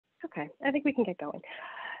Okay, I think we can get going.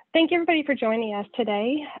 Thank you everybody for joining us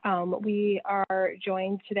today. We are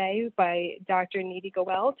joined today by Dr. Niti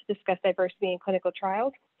Goel to discuss diversity in clinical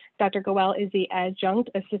trials. Dr. Goel is the Adjunct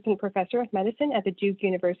Assistant Professor of Medicine at the Duke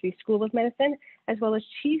University School of Medicine, as well as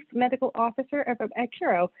Chief Medical Officer of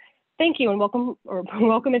Accuro. Thank you and welcome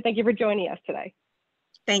and thank you for joining us today.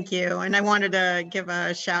 Thank you. And I wanted to give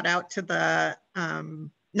a shout out to the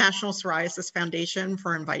National Psoriasis Foundation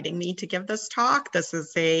for inviting me to give this talk. This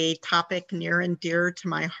is a topic near and dear to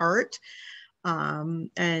my heart.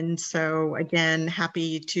 And so again,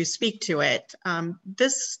 happy to speak to it.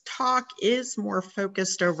 This talk is more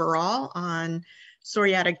focused overall on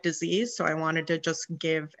psoriatic disease. So I wanted to just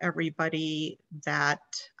give everybody that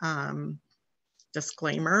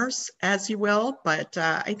disclaimers, as you will, but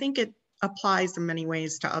I think it applies in many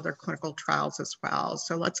ways to other clinical trials as well.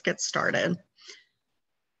 So let's get started.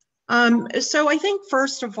 So I think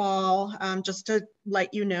first of all, just to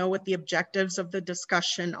let you know what the objectives of the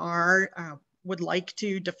discussion are, would like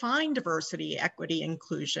to define diversity, equity,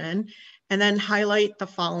 inclusion, and then highlight the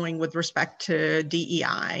following with respect to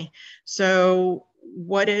DEI. So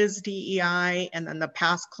what is DEI, and then the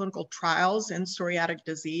past clinical trials in psoriatic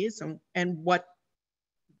disease, and what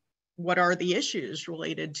are the issues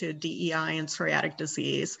related to DEI and psoriatic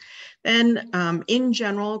disease. Then in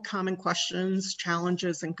general, common questions,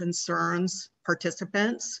 challenges, and concerns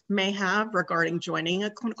participants may have regarding joining a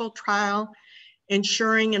clinical trial.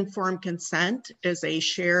 Ensuring informed consent is a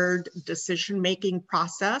shared decision-making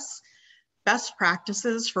process. Best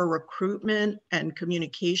practices for recruitment and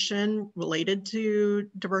communication related to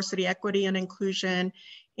diversity, equity, and inclusion,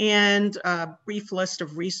 and a brief list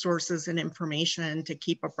of resources and information to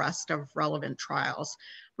keep abreast of relevant trials.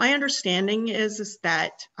 My understanding is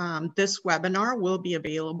that this webinar will be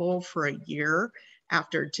available for a year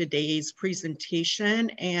after today's presentation,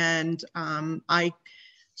 and I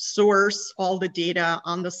source all the data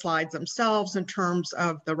on the slides themselves in terms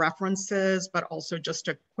of the references, but also just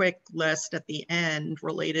a quick list at the end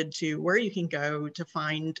related to where you can go to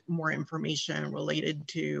find more information related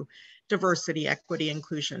to diversity, equity,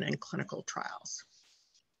 inclusion, and clinical trials.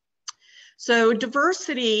 So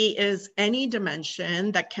diversity is any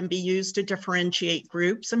dimension that can be used to differentiate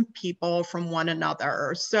groups and people from one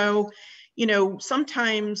another. So, you know,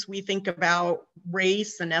 sometimes we think about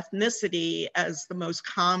race and ethnicity as the most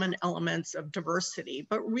common elements of diversity,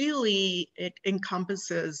 but really it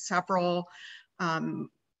encompasses several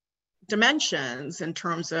dimensions in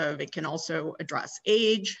terms of it can also address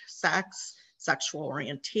age, sex, sexual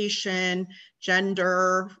orientation,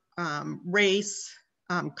 gender, race,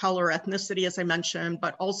 color, ethnicity, as I mentioned,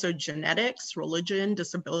 but also genetics, religion,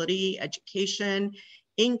 disability, education,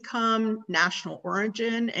 income, national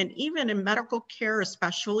origin, and even in medical care,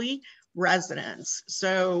 especially residence.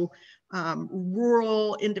 So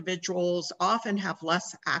rural individuals often have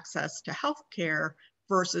less access to healthcare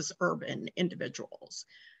versus urban individuals.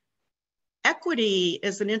 Equity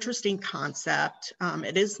is an interesting concept.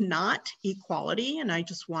 It is not equality, and I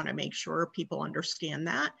just want to make sure people understand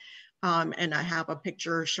that. And I have a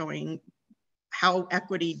picture showing how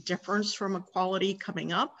equity differs from equality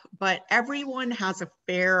coming up, but everyone has a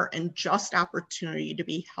fair and just opportunity to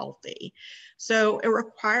be healthy. So it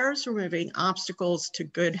requires removing obstacles to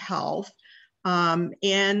good health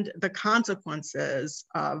and the consequences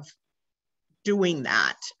of doing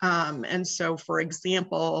that. And so, for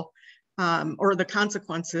example, or the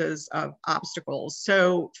consequences of obstacles.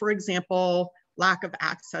 So, for example, lack of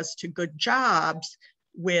access to good jobs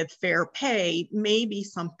with fair pay may be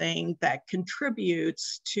something that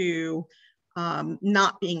contributes to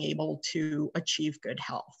not being able to achieve good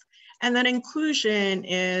health. And then inclusion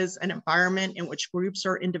is an environment in which groups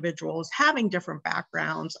or individuals having different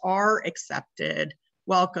backgrounds are accepted,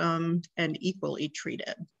 welcomed, and equally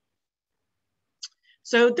treated.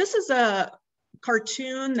 So this is a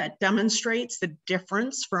cartoon that demonstrates the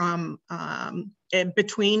difference from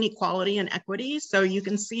between equality and equity. So you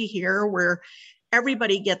can see here where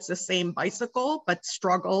everybody gets the same bicycle, but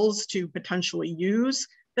struggles to potentially use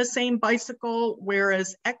the same bicycle,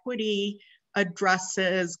 whereas equity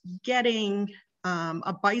addresses getting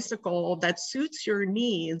a bicycle that suits your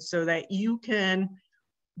needs so that you can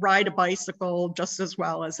ride a bicycle just as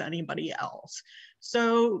well as anybody else.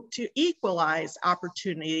 So to equalize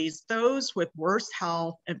opportunities, those with worse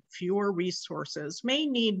health and fewer resources may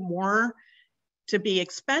need more to be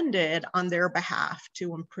expended on their behalf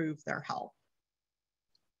to improve their health.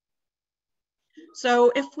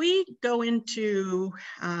 So if we go into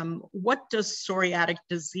what does psoriatic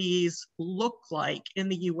disease look like in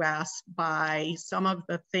the US by some of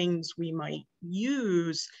the things we might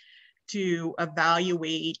use to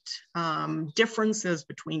evaluate differences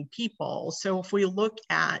between people. So if we look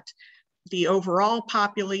at the overall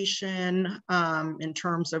population in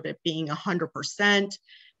terms of it being 100%,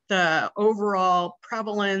 the overall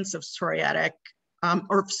prevalence of psoriatic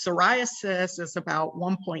or psoriasis is about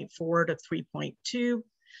 1.4 to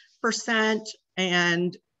 3.2%,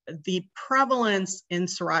 and the prevalence in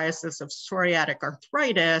psoriasis of psoriatic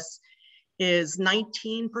arthritis is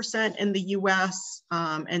 19% in the US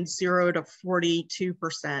and 0 to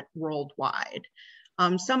 42% worldwide.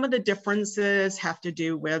 Some of the differences have to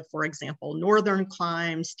do with, for example, northern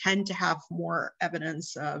climes tend to have more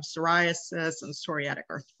evidence of psoriasis and psoriatic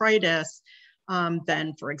arthritis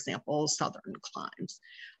than, for example, southern climes.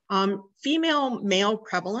 Female-male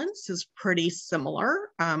prevalence is pretty similar,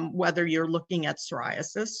 whether you're looking at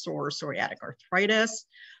psoriasis or psoriatic arthritis.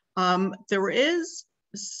 There is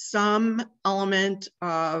some element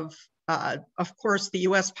of course, the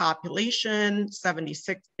US population is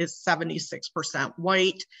 76%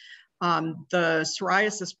 white. The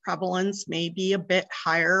psoriasis prevalence may be a bit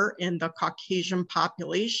higher in the Caucasian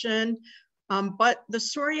population, but the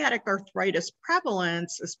psoriatic arthritis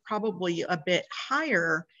prevalence is probably a bit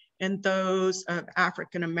higher in those of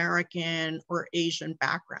African American or Asian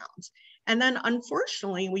backgrounds. And then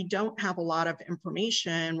unfortunately, we don't have a lot of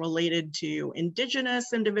information related to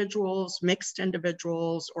indigenous individuals, mixed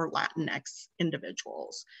individuals, or Latinx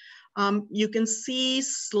individuals. You can see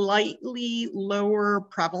slightly lower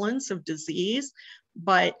prevalence of disease,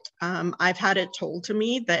 but I've had it told to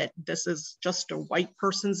me that this is just a white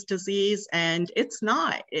person's disease, and it's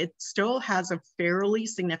not. It still has a fairly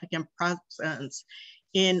significant presence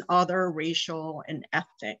in other racial and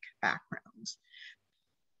ethnic backgrounds.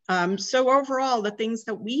 So overall, the things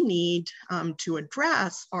that we need to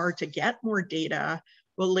address are to get more data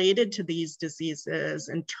related to these diseases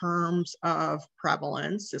in terms of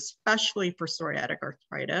prevalence, especially for psoriatic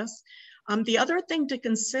arthritis. The other thing to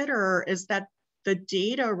consider is that the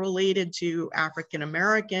data related to African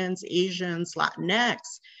Americans, Asians, Latinx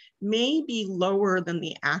may be lower than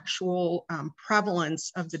the actual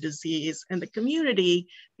prevalence of the disease in the community,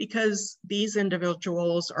 because these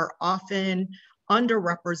individuals are often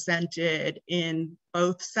underrepresented in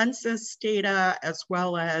both census data as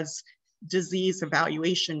well as disease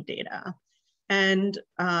evaluation data. And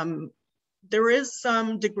there is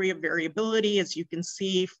some degree of variability, as you can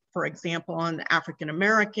see, for example, on the African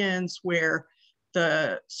Americans, where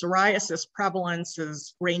the psoriasis prevalence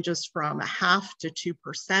ranges from 0.5% to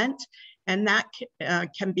 2%. And that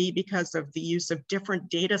can be because of the use of different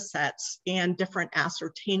data sets and different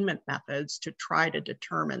ascertainment methods to try to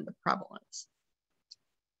determine the prevalence.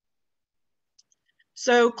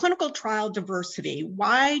 So clinical trial diversity,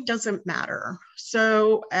 why does it matter?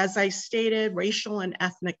 So as I stated, racial and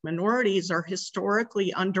ethnic minorities are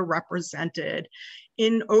historically underrepresented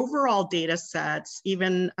in overall data sets,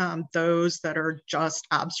 even those that are just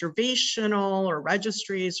observational or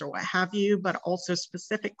registries or what have you, but also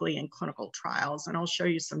specifically in clinical trials. And I'll show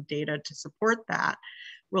you some data to support that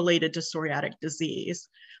related to psoriatic disease.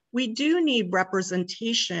 We do need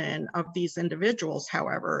representation of these individuals,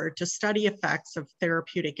 however, to study effects of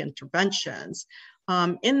therapeutic interventions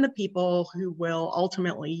in the people who will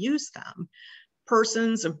ultimately use them.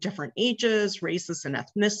 Persons of different ages, races, and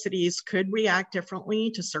ethnicities could react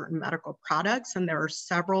differently to certain medical products, and there are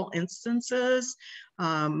several instances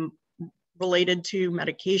related to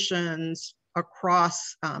medications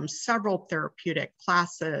across several therapeutic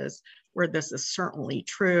classes where this is certainly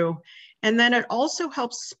true. And then it also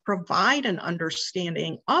helps provide an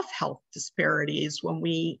understanding of health disparities when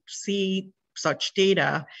we see such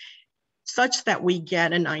data, such that we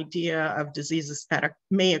get an idea of diseases that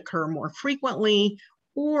may occur more frequently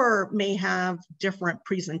or may have different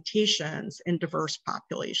presentations in diverse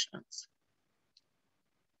populations.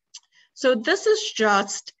 So this is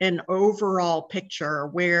just an overall picture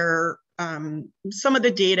where some of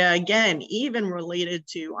the data, again, even related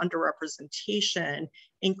to underrepresentation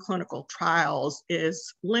in clinical trials,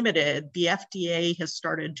 is limited. The FDA has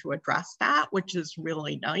started to address that, which is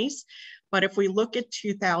really nice. But if we look at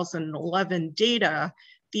 2011 data,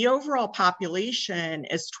 the overall population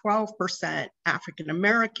is 12% African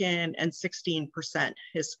American and 16%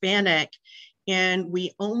 Hispanic. And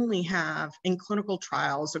we only have, in clinical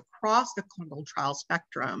trials across the clinical trial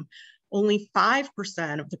spectrum, only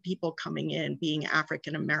 5% of the people coming in being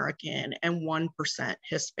African American and 1%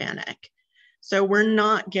 Hispanic. So we're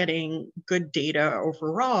not getting good data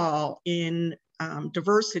overall in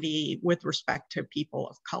diversity with respect to people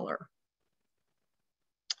of color.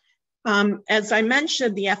 As I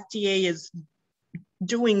mentioned, the FDA is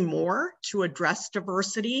doing more to address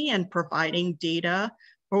diversity and providing data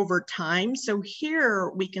over time. So here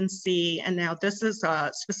we can see, and now this is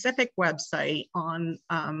a specific website on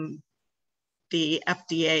the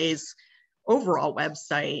FDA's overall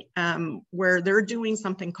website, where they're doing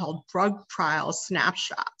something called drug trial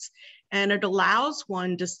snapshots. And it allows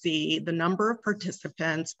one to see the number of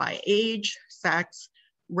participants by age, sex,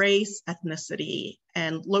 race, ethnicity,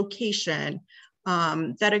 and location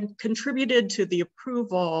that have contributed to the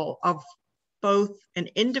approval of both an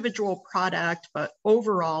individual product, but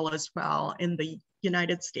overall as well in the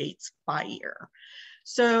United States by year.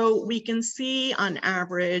 So we can see on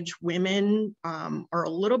average, women are a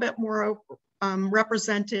little bit more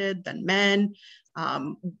represented than men.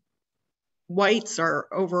 Whites are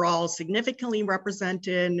overall significantly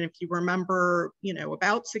represented. And if you remember,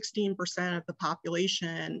 about 16% of the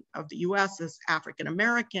population of the US is African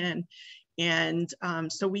American. And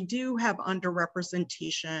so we do have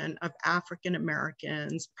underrepresentation of African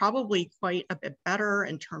Americans, probably quite a bit better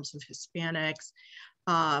in terms of Hispanics,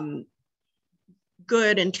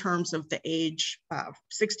 good in terms of the age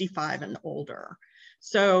 65 and older.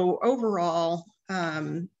 So overall,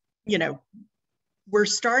 we're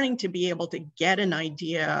starting to be able to get an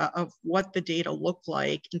idea of what the data look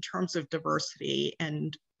like in terms of diversity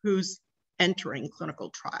and who's entering clinical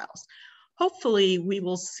trials. Hopefully, we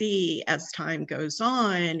will see as time goes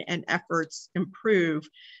on and efforts improve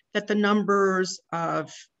that the numbers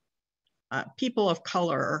of people of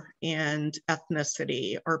color and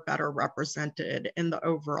ethnicity are better represented in the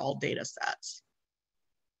overall data sets.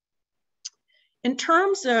 In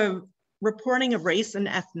terms of reporting of race and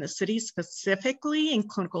ethnicity specifically in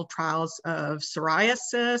clinical trials of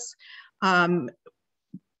psoriasis,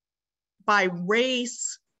 by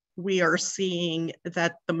race, we are seeing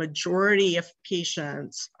that the majority of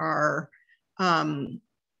patients are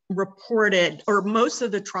reported, or most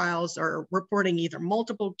of the trials are reporting either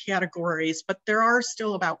multiple categories, but there are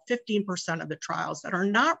still about 15% of the trials that are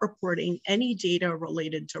not reporting any data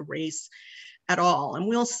related to race at all. And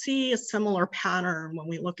we'll see a similar pattern when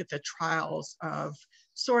we look at the trials of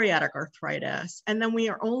psoriatic arthritis. And then we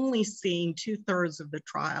are only seeing 2/3 of the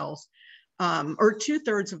trials, or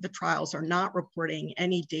 2/3 of the trials are not reporting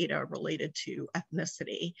any data related to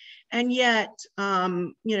ethnicity. And yet,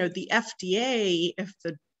 the FDA, if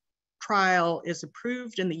the trial is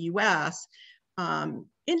approved in the US,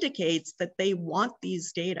 indicates that they want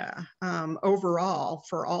these data overall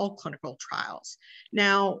for all clinical trials.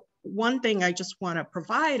 Now, one thing I just want to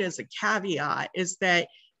provide as a caveat is that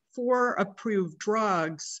for approved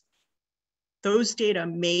drugs, those data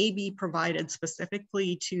may be provided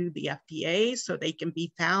specifically to the FDA so they can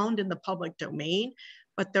be found in the public domain,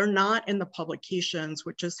 but they're not in the publications,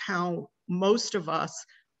 which is how most of us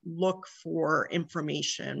look for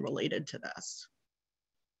information related to this.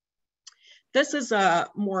 This is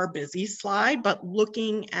a more busy slide, but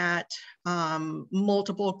looking at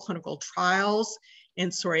multiple clinical trials in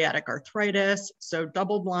psoriatic arthritis. So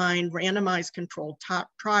double-blind, randomized controlled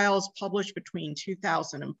trials published between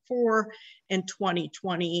 2004 and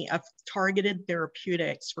 2020 of targeted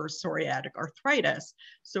therapeutics for psoriatic arthritis.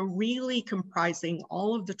 So really comprising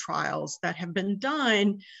all of the trials that have been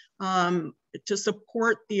done to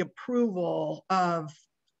support the approval of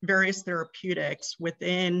various therapeutics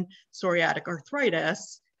within psoriatic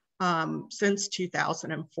arthritis since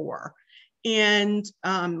 2004. And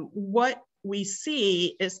what we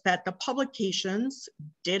see is that the publications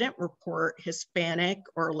didn't report Hispanic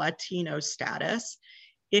or Latino status.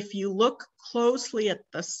 If you look closely at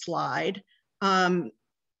the slide, the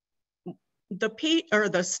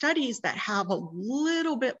studies that have a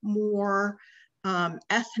little bit more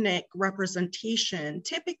ethnic representation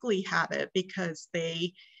typically have it because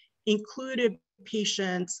they included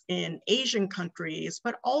patients in Asian countries,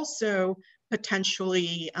 but also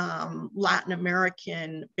potentially Latin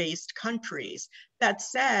American-based countries. That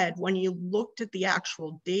said, when you looked at the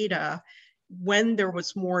actual data, when there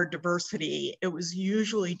was more diversity, it was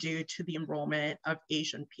usually due to the enrollment of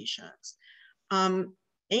Asian patients.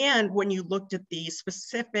 And when you looked at the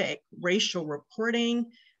specific racial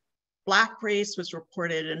reporting, Black race was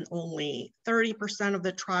reported in only 30% of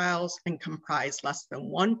the trials and comprised less than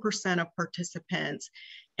 1% of participants.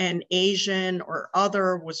 And Asian or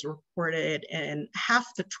other was reported in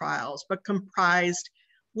half the trials, but comprised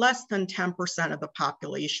less than 10% of the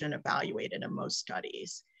population evaluated in most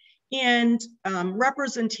studies. And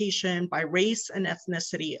representation by race and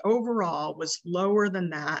ethnicity overall was lower than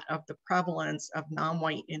that of the prevalence of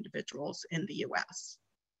non-white individuals in the US.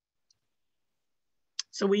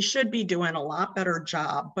 So we should be doing a lot better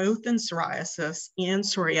job, both in psoriasis and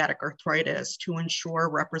psoriatic arthritis, to ensure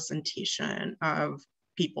representation of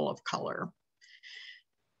people of color.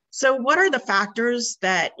 So what are the factors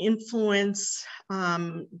that influence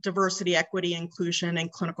diversity, equity, inclusion in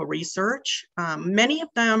clinical research? Many of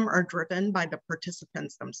them are driven by the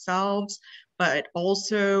participants themselves, but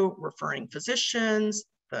also referring physicians,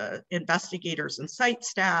 the investigators and site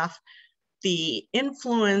staff, the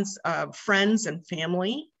influence of friends and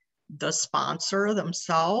family, the sponsor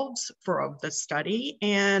themselves for the study,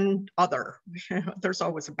 and other. There's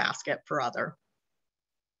always a basket for other.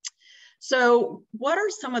 So what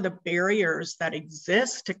are some of the barriers that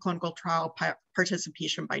exist to clinical trial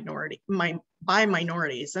participation by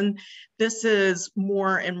minorities? And this is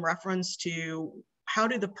more in reference to how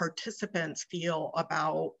do the participants feel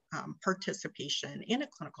about participation in a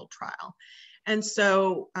clinical trial? And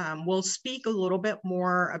so we'll speak a little bit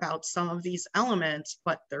more about some of these elements,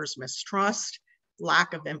 but there's mistrust,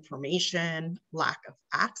 lack of information, lack of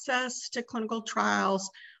access to clinical trials.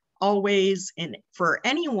 Always, for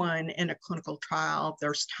anyone in a clinical trial,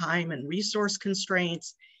 there's time and resource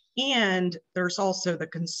constraints, and there's also the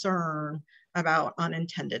concern about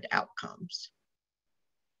unintended outcomes.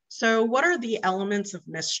 So what are the elements of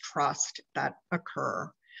mistrust that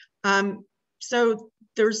occur? So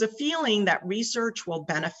there's a feeling that research will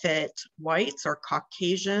benefit whites or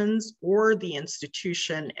Caucasians or the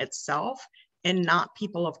institution itself, and not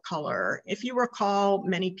people of color. If you recall,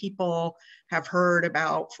 many people have heard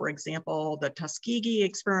about, for example, the Tuskegee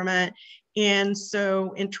experiment. And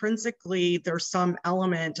so intrinsically, there's some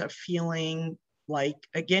element of feeling like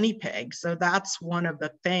a guinea pig. So that's one of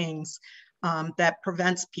the things that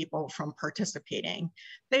prevents people from participating.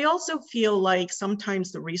 They also feel like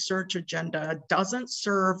sometimes the research agenda doesn't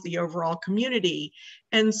serve the overall community,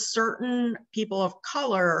 and certain people of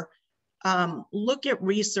color look at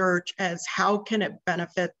research as how can it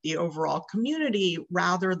benefit the overall community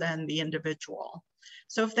rather than the individual.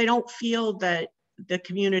 So if they don't feel that the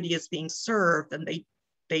community is being served, then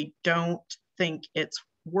they don't think it's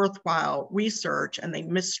worthwhile research, and they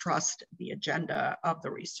mistrust the agenda of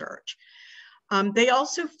the research. They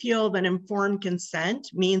also feel that informed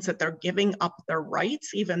consent means that they're giving up their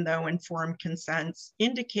rights, even though informed consents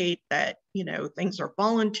indicate that, you know, things are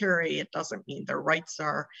voluntary. It doesn't mean their rights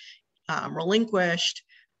are relinquished.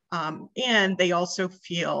 And they also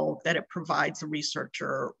feel that it provides a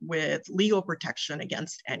researcher with legal protection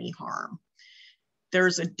against any harm.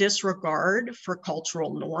 There's a disregard for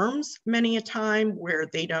cultural norms many a time, where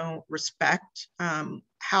they don't respect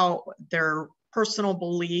how their personal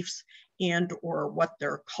beliefs and or what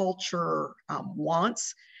their culture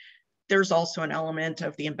wants. There's also an element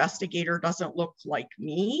of the investigator doesn't look like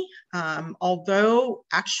me, although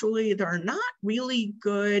actually there are not really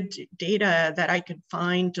good data that I could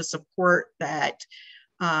find to support that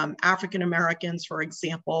African Americans, for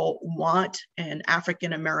example, want an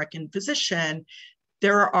African American physician.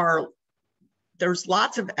 There's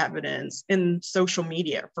lots of evidence in social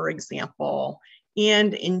media, for example,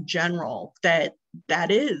 and in general, that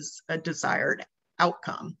is a desired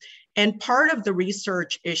outcome. And part of the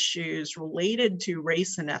research issues related to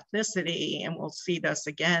race and ethnicity, and we'll see this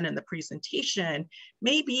again in the presentation,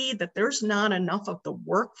 may be that there's not enough of the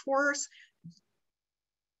workforce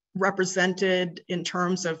represented in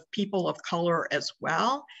terms of people of color as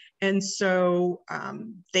well. And so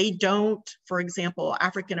they don't, for example,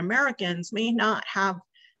 African Americans may not have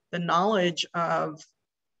the knowledge of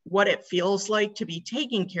what it feels like to be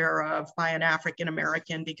taken care of by an African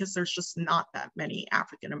American, because there's just not that many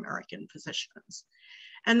African American physicians.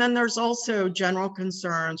 And then there's also general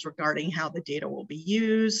concerns regarding how the data will be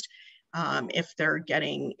used, if they're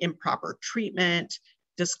getting improper treatment,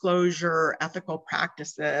 disclosure, ethical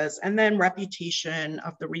practices, and then reputation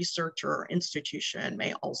of the researcher or institution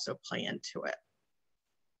may also play into it.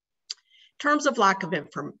 In terms of lack of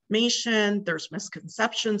information, there's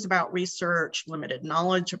misconceptions about research, limited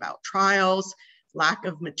knowledge about trials, lack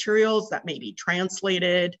of materials that may be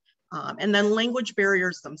translated, and then language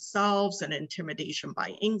barriers themselves and intimidation by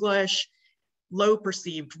English, low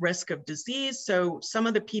perceived risk of disease. So some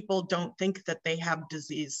of the people don't think that they have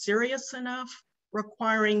disease serious enough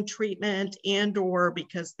requiring treatment, and or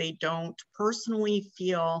because they don't personally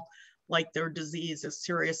feel like their disease is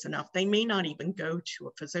serious enough, they may not even go to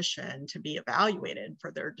a physician to be evaluated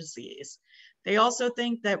for their disease. They also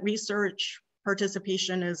think that research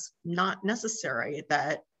participation is not necessary,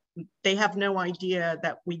 that they have no idea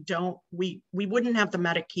that we wouldn't have the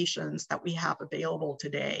medications that we have available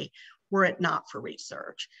today were it not for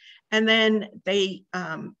research. And then they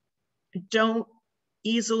don't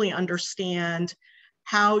easily understand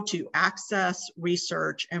how to access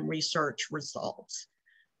research and research results.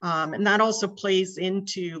 And that also plays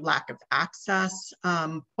into lack of access,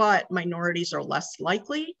 but minorities are less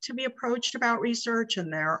likely to be approached about research,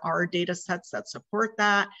 and there are data sets that support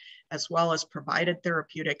that, as well as provided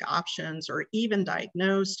therapeutic options or even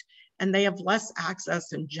diagnosed, and they have less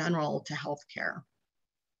access in general to healthcare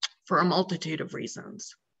for a multitude of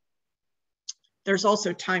reasons. There's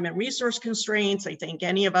also time and resource constraints. I think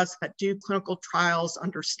any of us that do clinical trials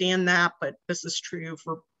understand that, but this is true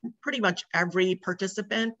for pretty much every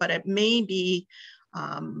participant, but it may be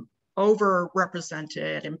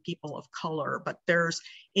overrepresented in people of color, but there's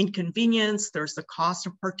inconvenience, there's the cost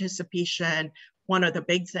of participation. One of the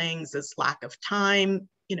big things is lack of time.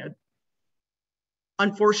 You know,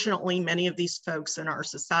 unfortunately, many of these folks in our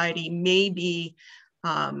society may be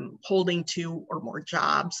holding 2 or more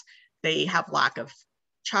jobs. They have lack of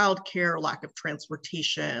childcare, lack of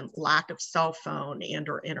transportation, lack of cell phone and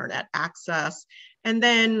or internet access. And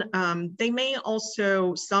then they may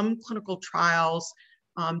also, some clinical trials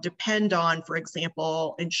depend on, for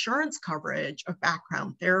example, insurance coverage of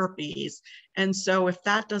background therapies. And so if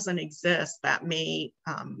that doesn't exist, that may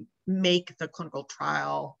make the clinical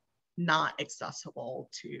trial not accessible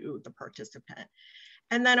to the participant.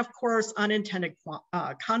 And then, of course, unintended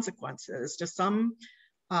consequences. To some,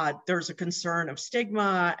 there's a concern of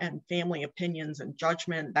stigma and family opinions and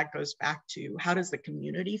judgment. That goes back to how does the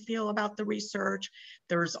community feel about the research?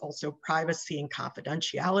 There's also privacy and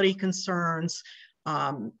confidentiality concerns.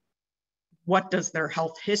 What does their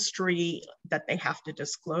health history that they have to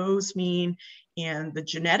disclose mean? And the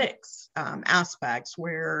genetics aspects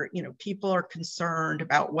where, you know, people are concerned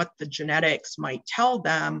about what the genetics might tell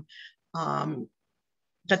them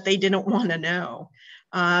that they didn't want to know.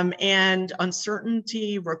 And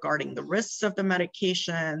uncertainty regarding the risks of the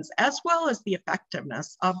medications, as well as the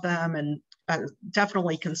effectiveness of them, and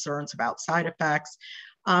definitely concerns about side effects.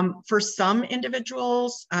 For some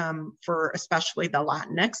individuals, for especially the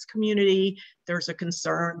Latinx community, there's a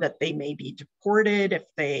concern that they may be deported if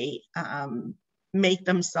they make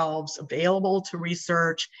themselves available to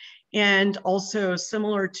research. And also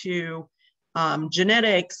similar to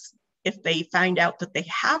genetics, if they find out that they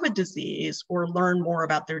have a disease or learn more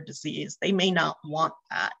about their disease, they may not want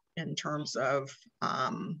that in terms of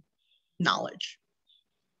knowledge.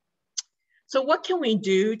 So what can we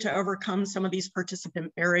do to overcome some of these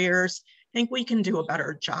participant barriers? I think we can do a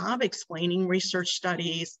better job explaining research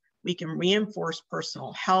studies. We can reinforce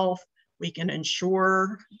personal health. We can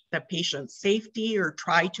ensure the patient's safety or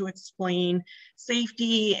try to explain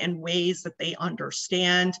safety in ways that they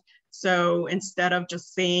understand. So instead of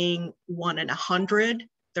just saying 1 in 100,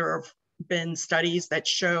 there have been studies that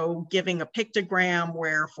show giving a pictogram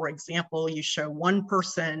where, for example, you show 1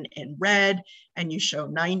 person in red and you show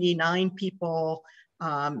 99 people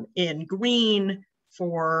in green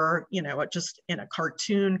for, you know, just in a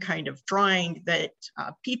cartoon kind of drawing, that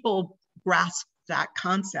people grasp that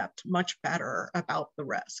concept much better about the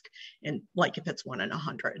risk, and like if it's 1 in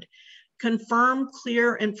 100. Confirm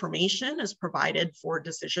clear information is provided for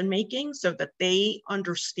decision making so that they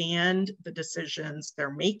understand the decisions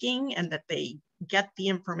they're making and that they get the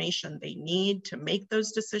information they need to make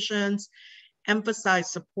those decisions.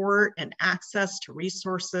 Emphasize support and access to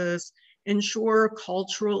resources. Ensure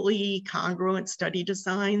culturally congruent study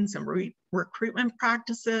designs and recruitment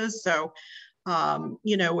practices. So,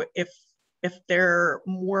 you know, if they're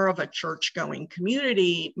more of a church-going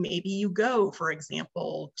community, maybe you go, for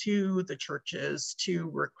example, to the churches to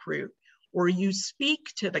recruit, or you speak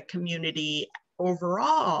to the community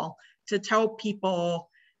overall to tell people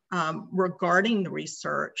regarding the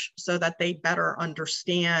research so that they better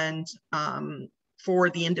understand for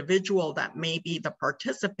the individual that may be the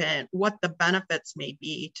participant, what the benefits may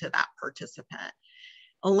be to that participant.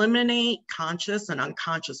 Eliminate conscious and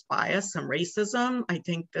unconscious bias and racism. I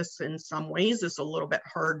think this in some ways is a little bit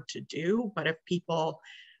hard to do, but if people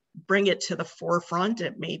bring it to the forefront,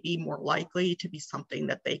 it may be more likely to be something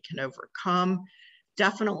that they can overcome.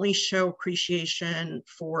 Definitely show appreciation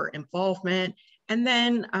for involvement. And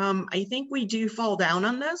then I think we do fall down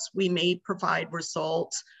on this. We may provide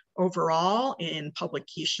results overall in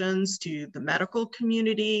publications to the medical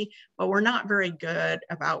community, but we're not very good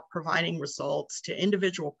about providing results to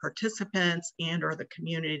individual participants and or the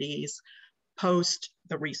communities post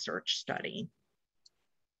the research study.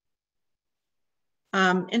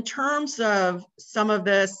 In terms of some of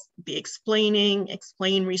this, the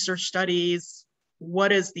explain research studies,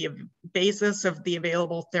 what is the basis of the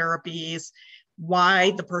available therapies,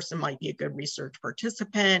 why the person might be a good research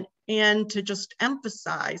participant, and to just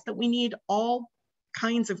emphasize that we need all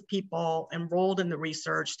kinds of people enrolled in the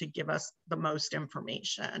research to give us the most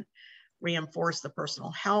information. Reinforce the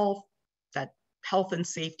personal health, that health and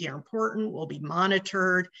safety are important, will be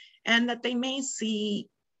monitored, and that they may see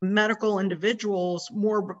medical individuals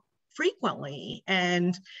more frequently.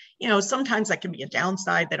 And, you know, sometimes that can be a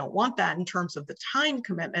downside. They don't want that in terms of the time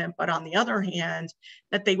commitment, but on the other hand,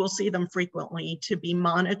 that they will see them frequently to be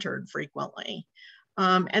monitored frequently.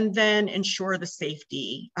 And then ensure the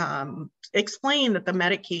safety. Explain that the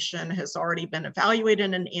medication has already been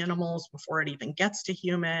evaluated in animals before it even gets to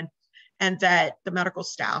human, and that the medical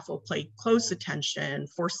staff will pay close attention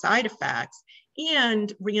for side effects,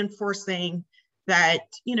 and reinforcing that,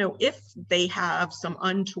 you know, if they have some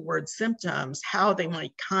untoward symptoms, how they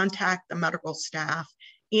might contact the medical staff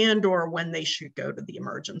and or when they should go to the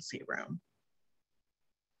emergency room.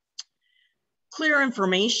 Clear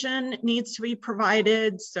information needs to be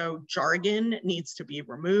provided, so jargon needs to be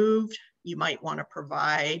removed. You might want to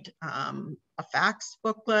provide a facts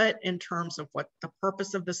booklet in terms of what the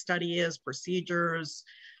purpose of the study is, procedures,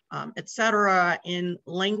 et cetera, in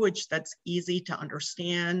language that's easy to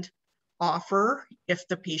understand. Offer, if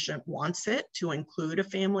the patient wants it, to include a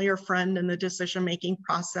family or friend in the decision-making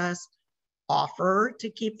process. Offer to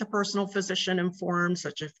keep the personal physician informed,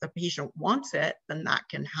 such if the patient wants it, then that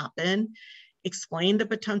can happen. Explain the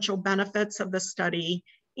potential benefits of the study,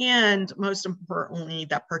 and most importantly,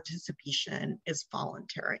 that participation is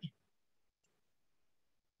voluntary.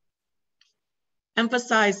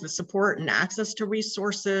 Emphasize the support and access to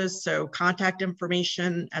resources, so contact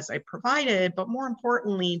information as I provided, but more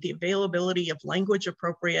importantly, the availability of language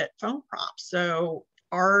appropriate phone prompts. So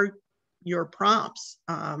are your prompts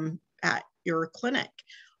at your clinic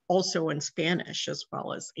also in Spanish as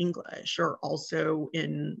well as English, or also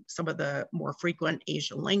in some of the more frequent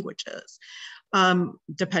Asian languages,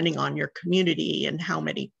 depending on your community and how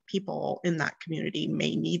many people in that community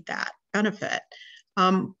may need that benefit.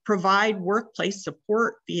 Provide workplace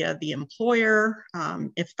support via the employer,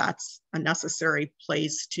 if that's a necessary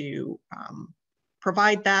place to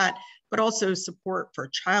provide that, but also support for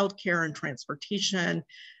childcare and transportation.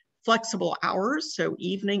 Flexible hours, so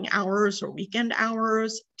evening hours or weekend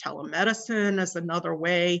hours. Telemedicine is another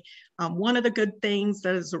way. One of the good things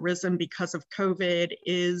that has arisen because of COVID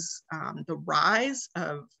is the rise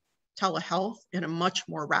of telehealth in a much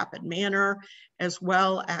more rapid manner, as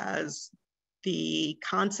well as the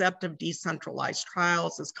concept of decentralized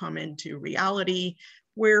trials has come into reality,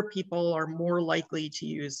 where people are more likely to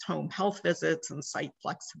use home health visits and site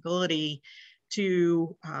flexibility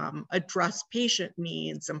to address patient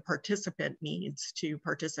needs and participant needs to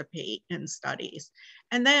participate in studies.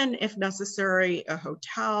 And then, if necessary, a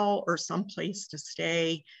hotel or some place to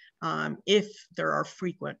stay if there are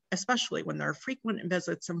frequent, especially when there are frequent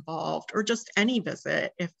visits involved, or just any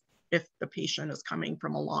visit if the patient is coming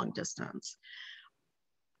from a long distance.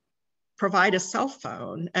 Provide a cell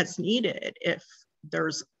phone as needed if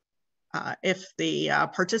the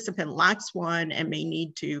participant lacks one and may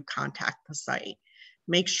need to contact the site.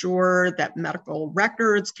 Make sure that medical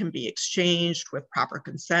records can be exchanged with proper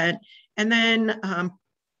consent, and then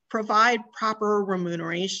provide proper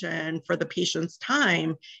remuneration for the patient's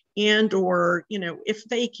time, and or, you know, if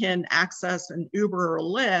they can access an Uber or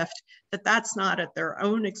Lyft, that's not at their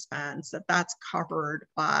own expense, that's covered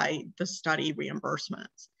by the study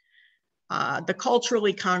reimbursements. The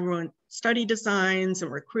culturally congruent study designs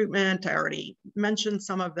and recruitment, I already mentioned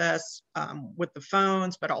some of this with the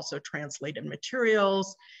phones, but also translated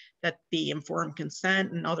materials, that the informed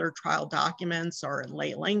consent and other trial documents are in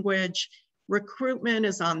lay language. Recruitment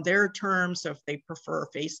is on their terms, so if they prefer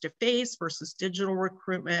face-to-face versus digital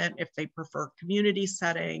recruitment, if they prefer community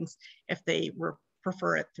settings, if they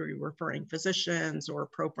prefer it through referring physicians or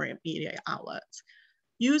appropriate media outlets.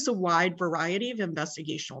 Use a wide variety of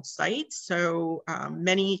investigational sites. So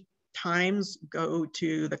many times go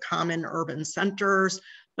to the common urban centers,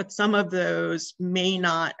 but some of those may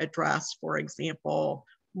not address, for example,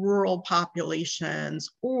 rural populations,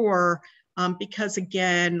 or because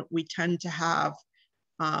again, we tend to have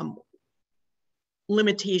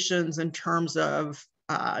limitations in terms of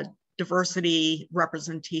diversity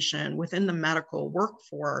representation within the medical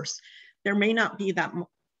workforce. There may not be that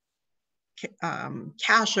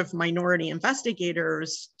cache of minority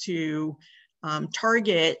investigators to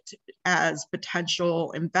target as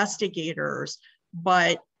potential investigators,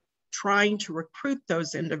 but trying to recruit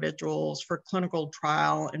those individuals for clinical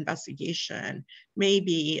trial investigation may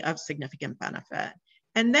be of significant benefit.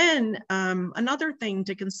 And then another thing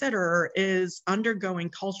to consider is undergoing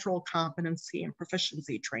cultural competency and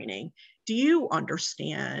proficiency training. Do you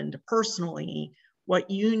understand personally what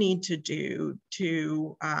you need to do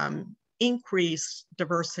to increase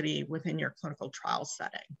diversity within your clinical trial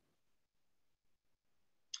setting?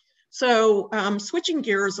 So switching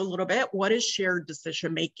gears a little bit, what is shared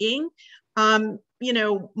decision-making?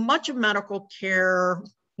 Much of medical care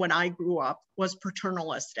when I grew up was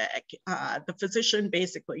paternalistic. The physician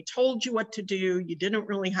basically told you what to do. You didn't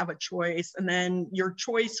really have a choice. And then your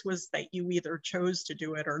choice was that you either chose to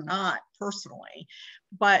do it or not personally.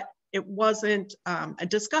 But it wasn't a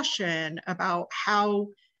discussion about how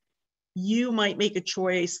you might make a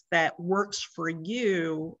choice that works for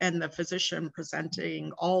you and the physician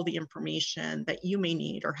presenting all the information that you may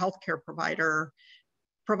need, or healthcare provider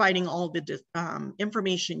providing all the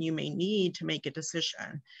information you may need to make a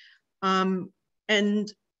decision.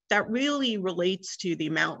 And that really relates to the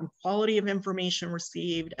amount and quality of information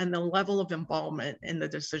received and the level of involvement in the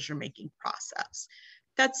decision-making process.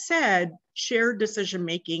 That said, shared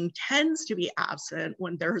decision-making tends to be absent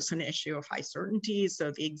when there's an issue of high certainty.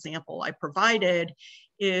 So the example I provided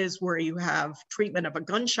is where you have treatment of a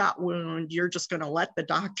gunshot wound, you're just going to let the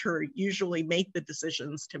doctor usually make the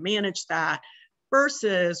decisions to manage that,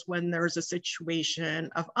 versus when there's a situation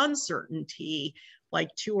of uncertainty, like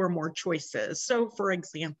 2 or more choices. So for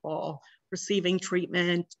example, receiving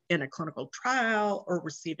treatment in a clinical trial, or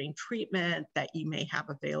receiving treatment that you may have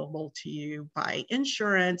available to you by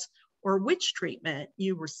insurance, or which treatment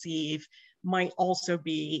you receive might also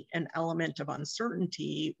be an element of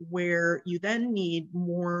uncertainty, where you then need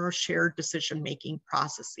more shared decision-making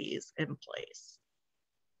processes in place.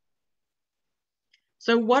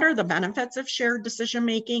 So what are the benefits of shared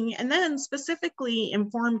decision-making? And then specifically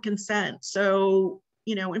informed consent. So,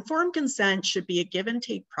 informed consent should be a give and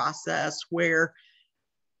take process where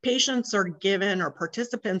patients are given, or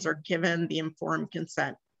participants are given, the informed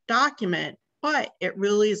consent document, but it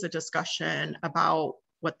really is a discussion about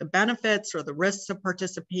what the benefits or the risks of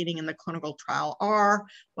participating in the clinical trial are,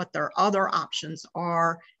 what their other options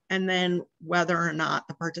are, and then whether or not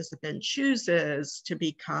the participant chooses to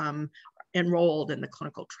become enrolled in the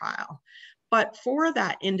clinical trial. But for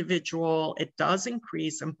that individual, it does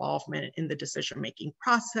increase involvement in the decision-making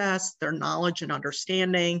process, their knowledge and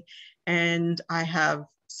understanding. And I have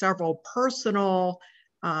several personal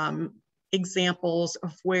examples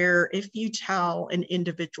of where if you tell an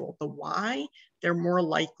individual the why, they're more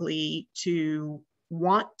likely to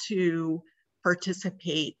want to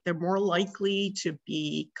participate. They're more likely to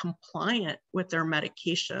be compliant with their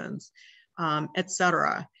medications, et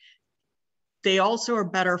cetera. They also are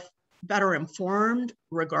better informed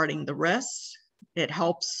regarding the risks. It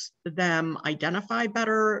helps them identify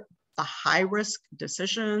better the high-risk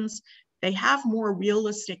decisions. They have more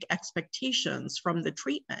realistic expectations from the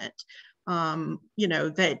treatment.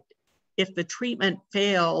 That if the treatment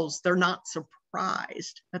fails, they're not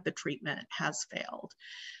surprised that the treatment has failed.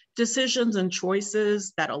 Decisions and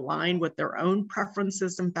choices that align with their own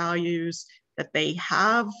preferences and values, that they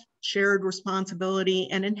have shared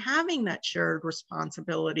responsibility, and in having that shared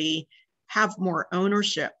responsibility, have more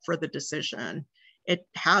ownership for the decision. It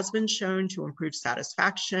has been shown to improve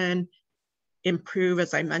satisfaction, improve,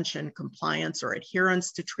 as I mentioned, compliance or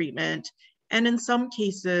adherence to treatment, and in some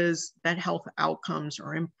cases, that health outcomes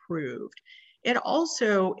are improved. It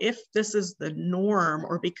also, if this is the norm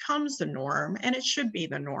or becomes the norm, and it should be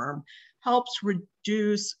the norm, helps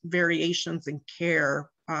reduce variations in care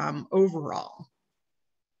overall.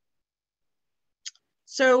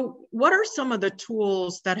 So what are some of the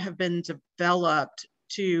tools that have been developed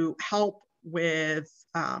to help with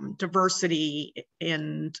diversity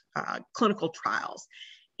in clinical trials?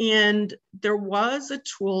 And there was a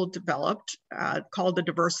tool developed called the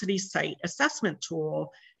Diversity Site Assessment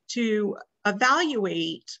Tool to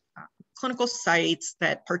evaluate clinical sites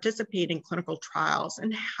that participate in clinical trials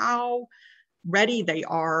and how ready they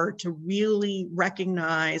are to really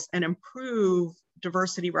recognize and improve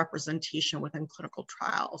diversity representation within clinical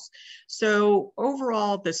trials. So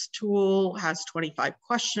overall, this tool has 25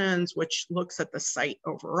 questions, which looks at the site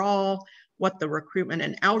overall, what the recruitment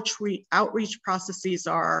and outreach processes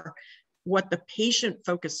are, what the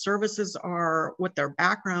patient-focused services are, what their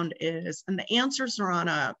background is, and the answers are on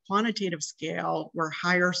a quantitative scale where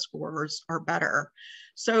higher scores are better.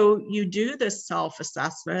 So you do this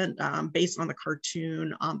self-assessment based on the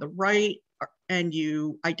cartoon on the right, and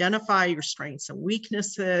you identify your strengths and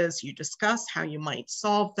weaknesses, you discuss how you might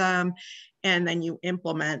solve them, and then you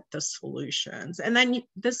implement the solutions. And then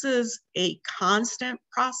this is a constant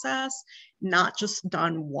process, not just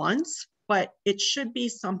done once, but it should be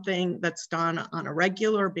something that's done on a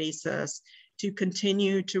regular basis to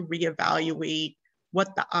continue to reevaluate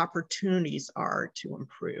what the opportunities are to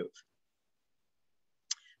improve.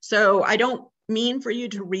 So I don't mean for you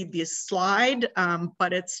to read this slide,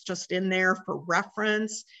 but it's just in there for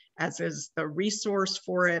reference. as is the resource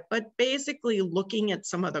for it, but basically looking at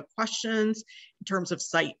some of the questions in terms of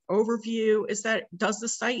site overview is that, does the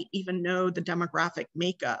site even know the demographic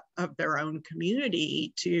makeup of their own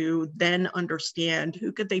community to then understand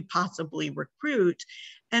who could they possibly recruit,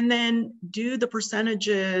 and then do the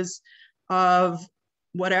percentages of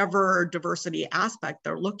whatever diversity aspect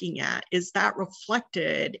they're looking at, is that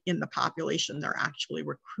reflected in the population they're actually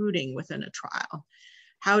recruiting within a trial?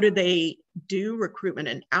 How do they do recruitment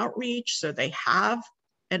and outreach so they have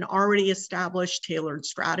an already established tailored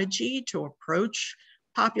strategy to approach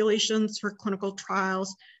populations for clinical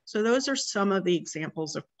trials? So those are some of the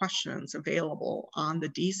examples of questions available on the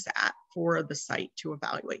DSAT for the site to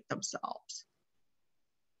evaluate themselves.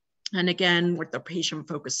 And again, with the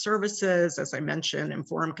patient-focused services, as I mentioned,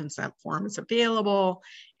 informed consent form is available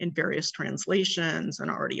in various translations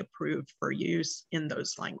and already approved for use in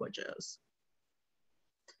those languages.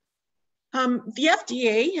 The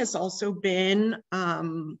FDA has also been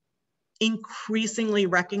increasingly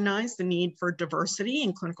recognized the need for diversity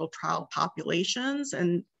in clinical trial populations,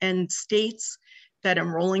 and states that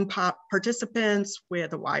enrolling participants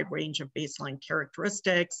with a wide range of baseline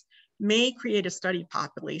characteristics may create a study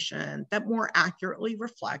population that more accurately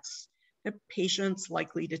reflects the patients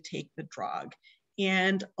likely to take the drug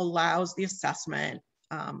and allows the assessment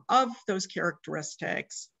of those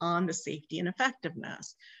characteristics on the safety and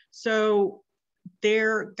effectiveness. So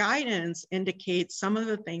their guidance indicates some of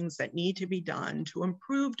the things that need to be done to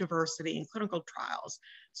improve diversity in clinical trials.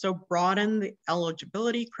 So broaden the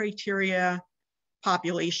eligibility criteria,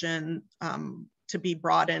 population to be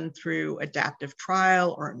brought in through adaptive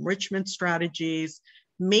trial or enrichment strategies,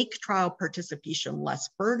 make trial participation less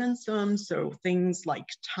burdensome, so things like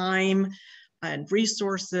time and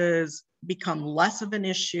resources become less of an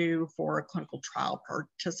issue for a clinical trial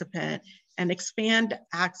participant, and expand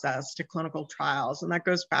access to clinical trials. And that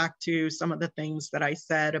goes back to some of the things that I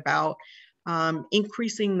said about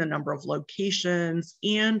increasing the number of locations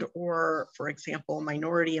and, or for example,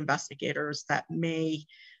 minority investigators that may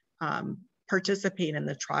participate in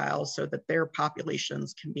the trial so that their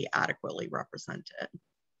populations can be adequately represented.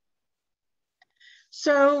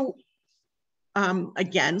 So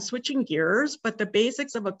again, switching gears, but the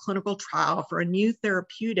basics of a clinical trial for a new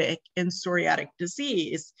therapeutic in psoriatic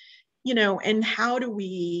disease, you know, and how do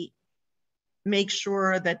we make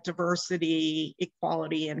sure that diversity,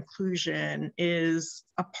 equality, inclusion is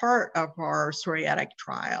a part of our psoriatic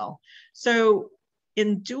trial. So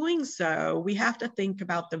in doing so, we have to think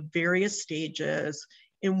about the various stages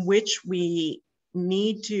in which we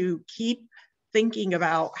need to keep thinking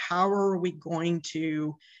about how are we going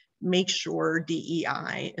to make sure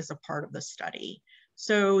DEI is a part of the study.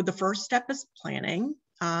 So the first step is planning.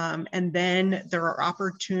 And then there are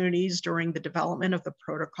opportunities during the development of the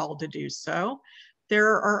protocol to do so.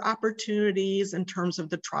 There are opportunities in terms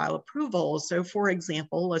of the trial approval. So for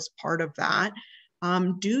example, as part of that,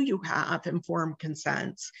 do you have informed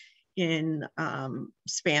consents in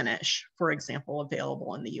Spanish, for example,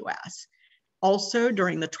 available in the US? Also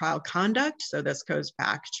during the trial conduct, so this goes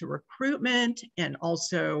back to recruitment, and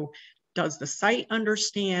also does the site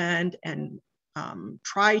understand and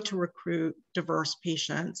try to recruit diverse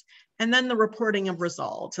patients, and then the reporting of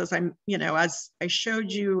results. As I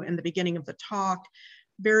showed you in the beginning of the talk,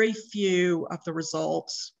 very few of the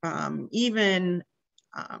results even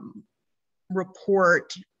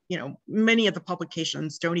report, many of the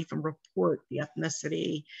publications don't even report the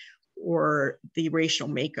ethnicity or the racial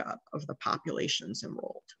makeup of the populations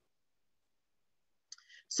enrolled.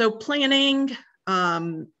 So planning,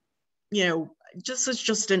 this is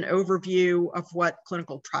just an overview of what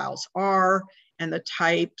clinical trials are and the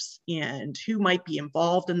types and who might be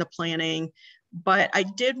involved in the planning. But I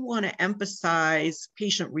did want to emphasize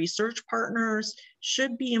patient research partners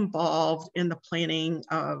should be involved in the planning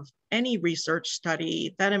of any research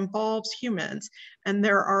study that involves humans. And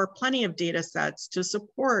there are plenty of data sets to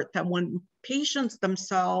support that when patients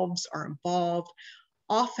themselves are involved,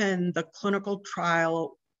 often the clinical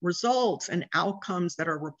trial results and outcomes that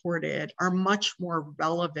are reported are much more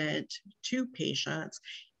relevant to patients.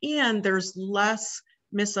 And there's less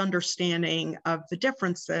misunderstanding of the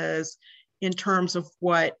differences in terms of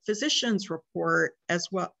what physicians report as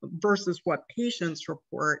well versus what patients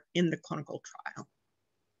report in the clinical trial.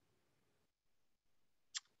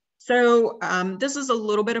 So this is a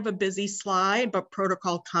little bit of a busy slide, but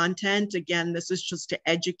protocol content, again, this is just to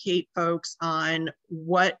educate folks on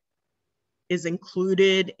what is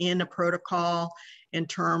included in a protocol in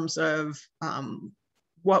terms of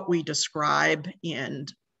what we describe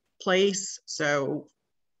and place. So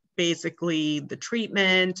basically the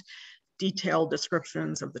treatment, detailed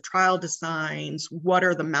descriptions of the trial designs, what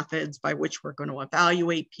are the methods by which we're going to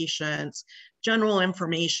evaluate patients, general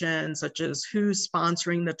information such as who's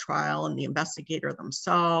sponsoring the trial and the investigator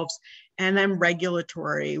themselves, and then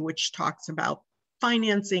regulatory, which talks about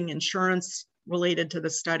financing, insurance related to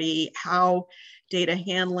the study, how data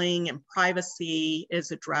handling and privacy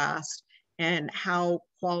is addressed, and how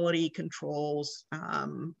quality controls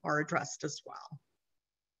are addressed as well.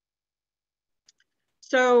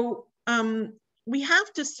 So we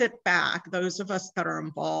have to sit back, those of us that are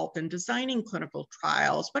involved in designing clinical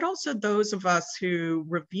trials, but also those of us who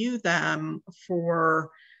review them for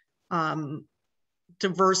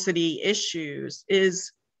diversity issues,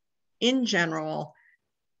 is in general,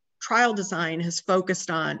 trial design has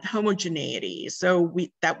focused on homogeneity so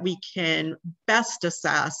that we can best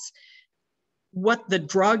assess what the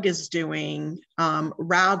drug is doing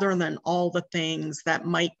rather than all the things that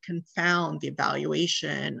might confound the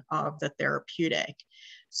evaluation of the therapeutic.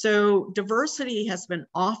 So diversity has been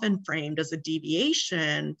often framed as a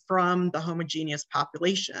deviation from the homogeneous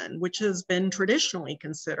population, which has been traditionally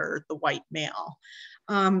considered the white male.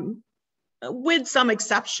 With some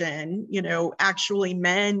exception, you know, actually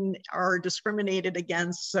men are discriminated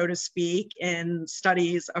against, so to speak, in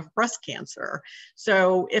studies of breast cancer.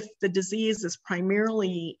 So if the disease is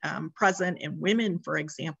primarily present in women, for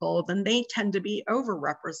example, then they tend to be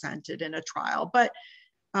overrepresented in a trial. But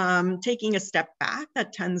taking a step back,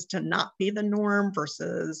 that tends to not be the norm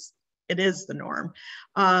versus it is the norm.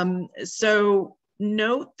 So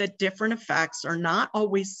note that different effects are not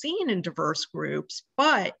always seen in diverse groups,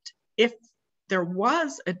 but if there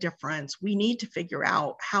was a difference, we need to figure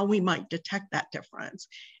out how we might detect that difference.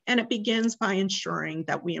 And it begins by ensuring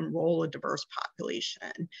that we enroll a diverse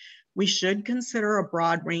population. We should consider a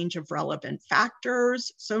broad range of relevant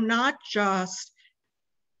factors. So not just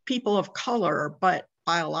people of color, but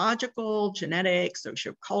biological, genetic,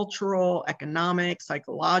 sociocultural, economic,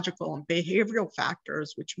 psychological, and behavioral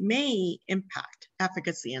factors, which may impact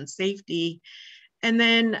efficacy and safety. And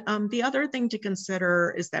then the other thing to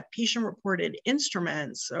consider is that patient-reported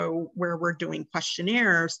instruments, so where we're doing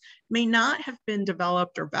questionnaires, may not have been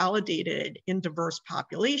developed or validated in diverse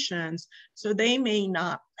populations, so they may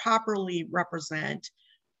not properly represent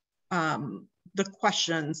the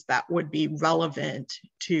questions that would be relevant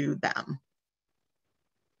to them.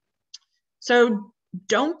 So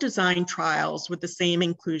don't design trials with the same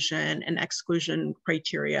inclusion and exclusion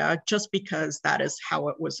criteria just because that is how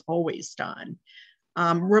it was always done.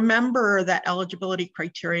 Remember that eligibility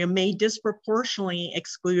criteria may disproportionately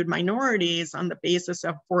exclude minorities on the basis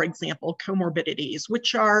of, for example, comorbidities,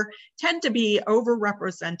 which tend to be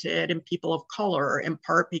overrepresented in people of color, in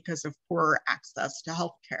part because of poor access to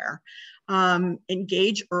healthcare.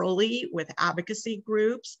 Engage early with advocacy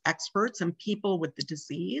groups, experts, and people with the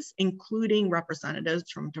disease, including representatives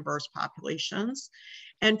from diverse populations.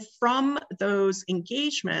 And from those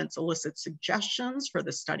engagements, elicit suggestions for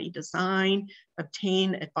the study design,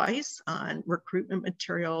 obtain advice on recruitment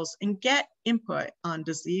materials, and get input on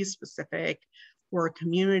disease-specific or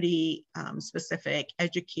community-specific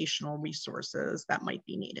educational resources that might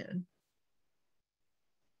be needed. In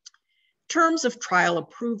terms of trial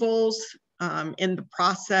approvals, in the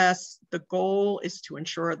process, the goal is to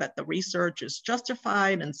ensure that the research is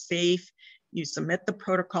justified and safe. You submit the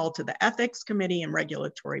protocol to the ethics committee and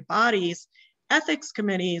regulatory bodies. Ethics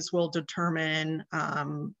committees will determine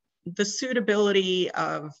the suitability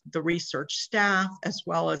of the research staff as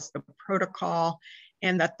well as the protocol,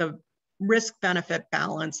 and that the risk-benefit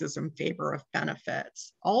balance is in favor of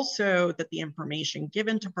benefits. Also, that the information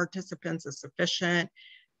given to participants is sufficient,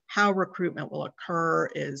 how recruitment will occur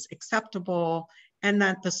is acceptable, and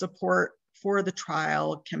that the support for the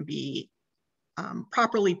trial can be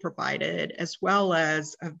properly provided, as well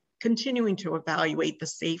as continuing to evaluate the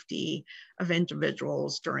safety of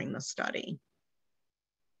individuals during the study.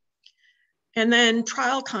 And then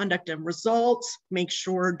trial conduct and results, make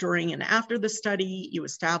sure during and after the study you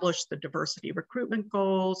establish the diversity recruitment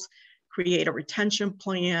goals, create a retention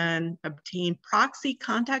plan, obtain proxy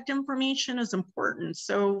contact information is important.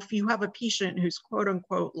 So if you have a patient who's quote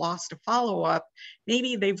unquote lost a follow-up,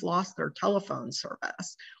 maybe they've lost their telephone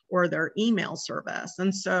service or their email service.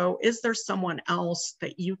 And so is there someone else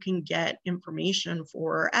that you can get information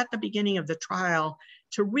for at the beginning of the trial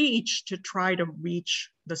to try to reach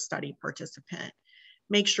the study participant?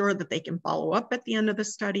 Make sure that they can follow up at the end of the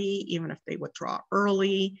study, even if they withdraw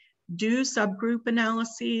early. Do subgroup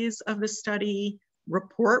analyses of the study,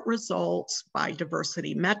 report results by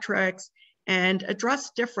diversity metrics, and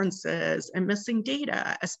address differences and missing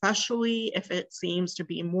data, especially if it seems to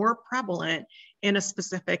be more prevalent in a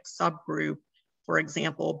specific subgroup for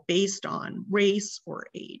example, based on race or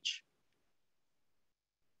age.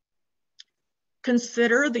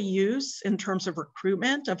 Consider the use in terms of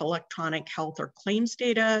recruitment of electronic health or claims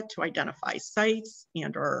data to identify sites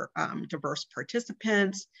and or diverse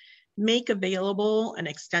participants. Make available an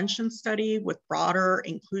extension study with broader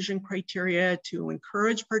inclusion criteria to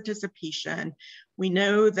encourage participation. We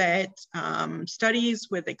know that studies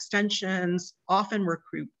with extensions often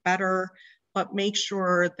recruit better, but make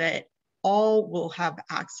sure that all will have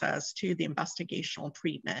access to the investigational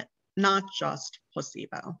treatment, not just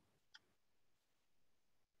placebo.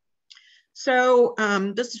 So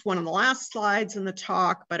this is one of the last slides in the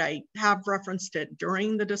talk, but I have referenced it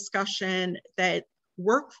during the discussion that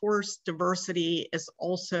workforce diversity is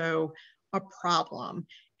also a problem.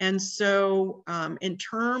 And so in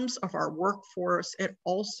terms of our workforce, it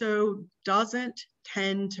also doesn't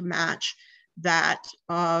tend to match that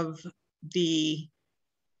of the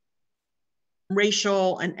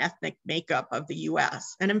racial and ethnic makeup of the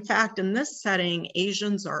US. And in fact, in this setting,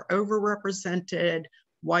 Asians are overrepresented,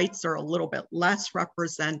 whites are a little bit less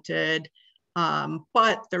represented,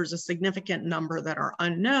 but there's a significant number that are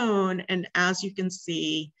unknown. And as you can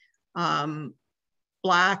see,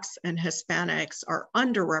 Blacks and Hispanics are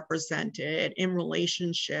underrepresented in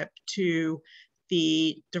relationship to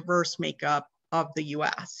the diverse makeup of the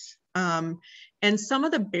US. And some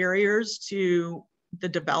of the barriers to the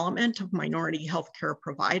development of minority healthcare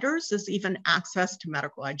providers is even access to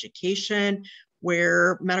medical education,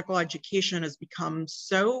 where medical education has become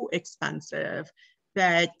so expensive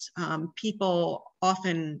that people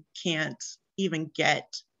often can't even get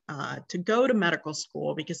to go to medical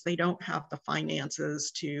school because they don't have the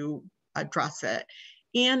finances to address it.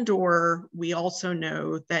 And or we also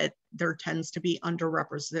know that there tends to be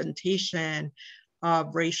underrepresentation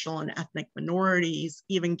of racial and ethnic minorities,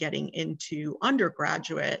 even getting into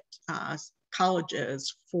undergraduate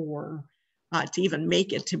colleges for to even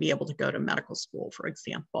make it to be able to go to medical school, for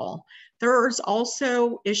example. There's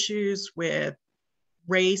also issues with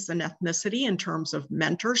race and ethnicity in terms of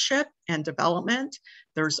mentorship and development.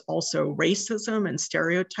 There's also racism and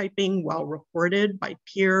stereotyping well reported by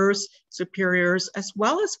peers, superiors, as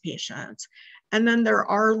well as patients. And then there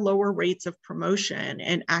are lower rates of promotion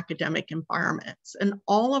in academic environments. And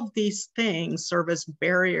all of these things serve as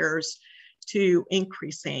barriers to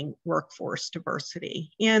increasing workforce diversity.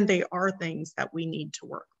 And they are things that we need to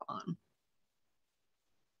work on.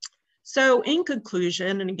 So in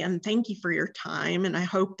conclusion, and again, thank you for your time. And I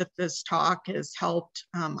hope that this talk has helped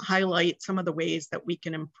highlight some of the ways that we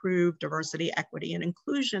can improve diversity, equity, and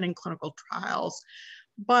inclusion in clinical trials.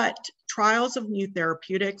 But trials of new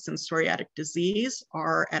therapeutics in psoriatic disease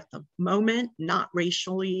are at the moment not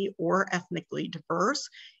racially or ethnically diverse,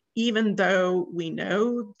 even though we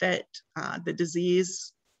know that the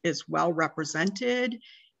disease is well represented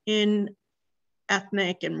in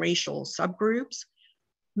ethnic and racial subgroups.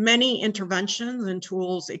 Many interventions and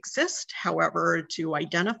tools exist, however, to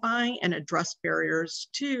identify and address barriers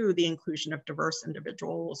to the inclusion of diverse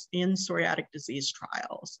individuals in psoriatic disease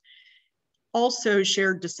trials. Also,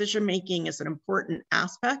 shared decision-making is an important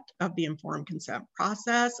aspect of the informed consent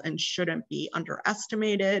process and shouldn't be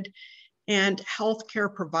underestimated. And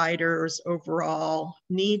healthcare providers overall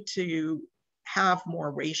need to have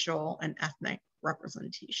more racial and ethnic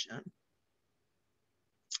representation.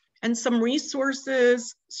 And some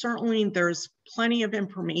resources, certainly there's plenty of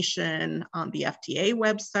information on the FDA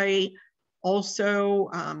website. Also,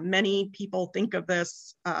 many people think of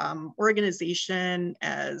this organization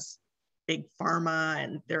as big pharma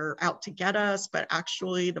and they're out to get us, but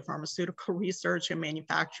actually the Pharmaceutical Research and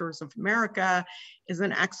Manufacturers of America is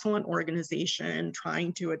an excellent organization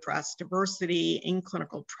trying to address diversity in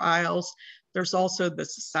clinical trials. There's also the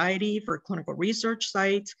Society for Clinical Research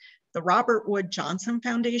Sites, the Robert Wood Johnson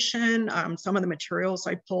Foundation. Some of the materials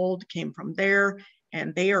I pulled came from there,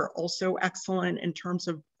 and they are also excellent in terms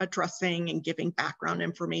of addressing and giving background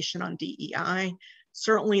information on DEI.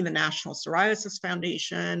 Certainly the National Psoriasis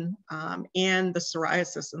Foundation and the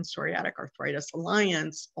Psoriasis and Psoriatic Arthritis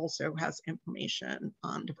Alliance also has information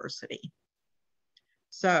on diversity.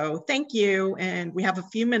 So thank you, and we have a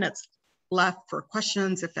few minutes left for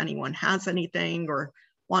questions if anyone has anything or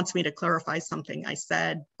wants me to clarify something I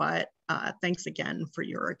said, but thanks again for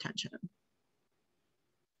your attention.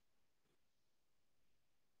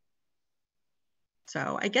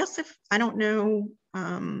 So I guess I don't know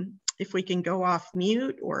if we can go off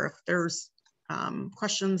mute or if there's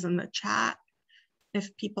questions in the chat,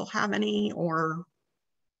 if people have any or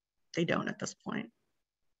they don't at this point.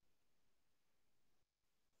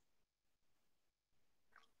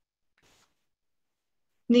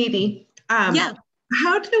 Niti, yeah.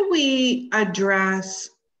 How do we address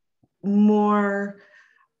more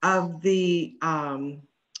of the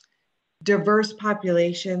diverse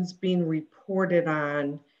populations being reported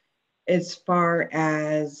on as far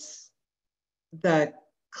as the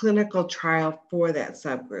clinical trial for that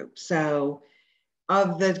subgroup? So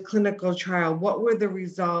of the clinical trial, what were the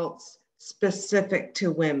results specific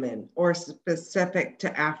to women or specific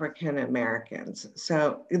to African Americans?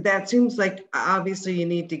 So that seems like obviously you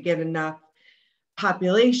need to get enough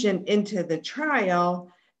population into the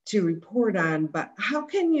trial to report on, but how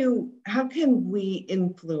can we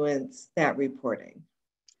influence that reporting?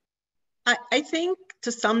 I think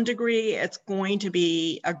to some degree it's going to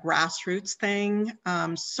be a grassroots thing.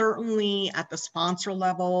 Certainly at the sponsor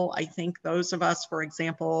level, I think those of us, for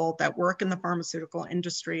example, that work in the pharmaceutical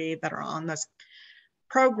industry that are on this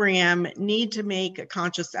program need to make a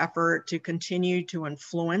conscious effort to continue to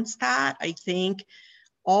influence that. I think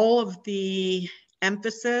all of the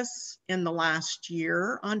emphasis in the last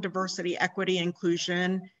year on diversity, equity,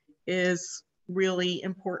 inclusion is really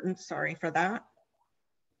important. Sorry for that.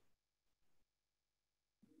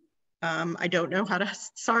 I don't know how to,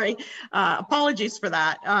 sorry, apologies for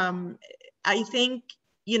that. I think,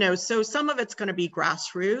 you know, so some of it's going to be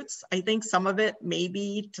grassroots. I think some of it,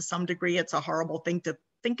 maybe to some degree, it's a horrible thing to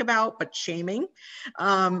think about, but shaming.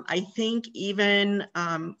 I think even,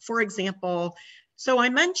 for example, so I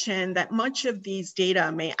mentioned that much of these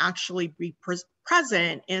data may actually be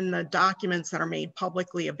present in the documents that are made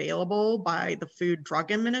publicly available by the Food and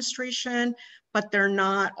Drug Administration, but they're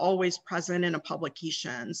not always present in a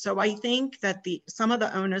publication. So I think that some of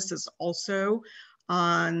the onus is also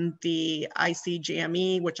on the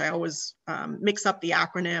ICJME, which I always mix up the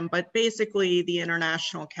acronym, but basically the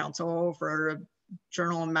International Council for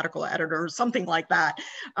Journal and Medical Editors, something like that.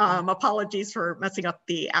 Apologies for messing up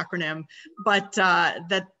the acronym, but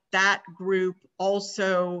that group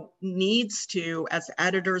also needs to, as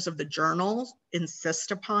editors of the journals,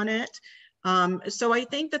 insist upon it. So I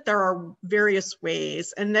think that there are various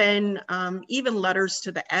ways, and then even letters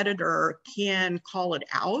to the editor can call it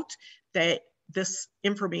out that this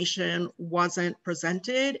information wasn't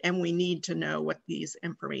presented and we need to know what these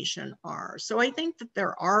information are. So I think that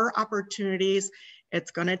there are opportunities.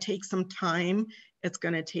 It's going to take some time. It's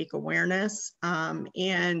going to take awareness,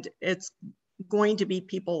 and it's going to be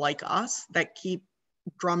people like us that keep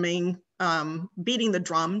drumming, beating the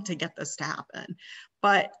drum to get this to happen.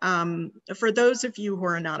 But for those of you who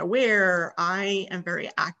are not aware, I am very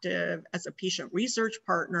active as a patient research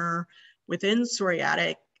partner within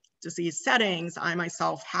psoriatic disease settings. I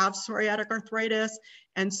myself have psoriatic arthritis.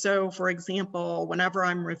 And so, for example, whenever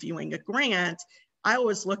I'm reviewing a grant, I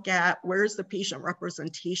always look at where's the patient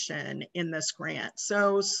representation in this grant.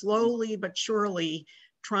 So slowly but surely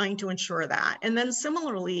trying to ensure that. And then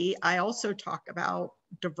similarly, I also talk about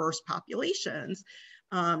diverse populations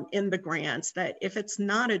in the grants, that if it's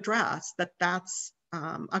not addressed, that's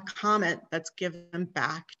a comment that's given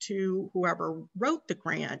back to whoever wrote the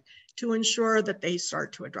grant to ensure that they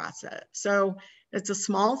start to address it. So it's a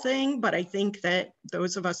small thing, but I think that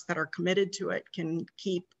those of us that are committed to it can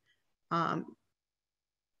keep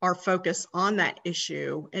our focus on that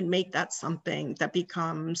issue and make that something that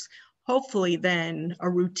becomes hopefully then a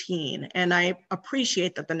routine. And I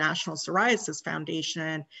appreciate that the National Psoriasis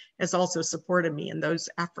Foundation has also supported me in those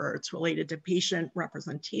efforts related to patient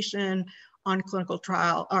representation on clinical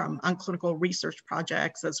trial, on clinical research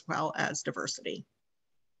projects, as well as diversity.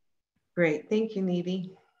 Great, thank you, Niti.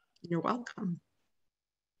 You're welcome.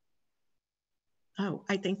 Oh,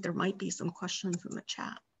 I think there might be some questions in the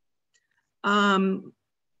chat.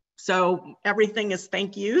 So everything is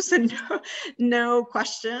thank yous and no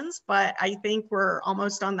questions, but I think we're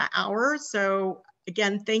almost on the hour. So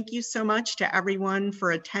again, thank you so much to everyone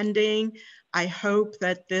for attending. I hope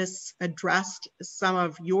that this addressed some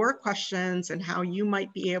of your questions and how you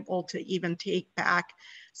might be able to even take back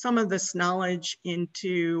some of this knowledge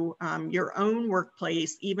into your own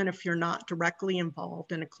workplace, even if you're not directly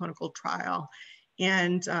involved in a clinical trial.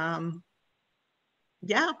 And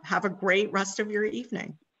yeah, have a great rest of your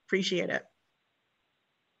evening. Appreciate it.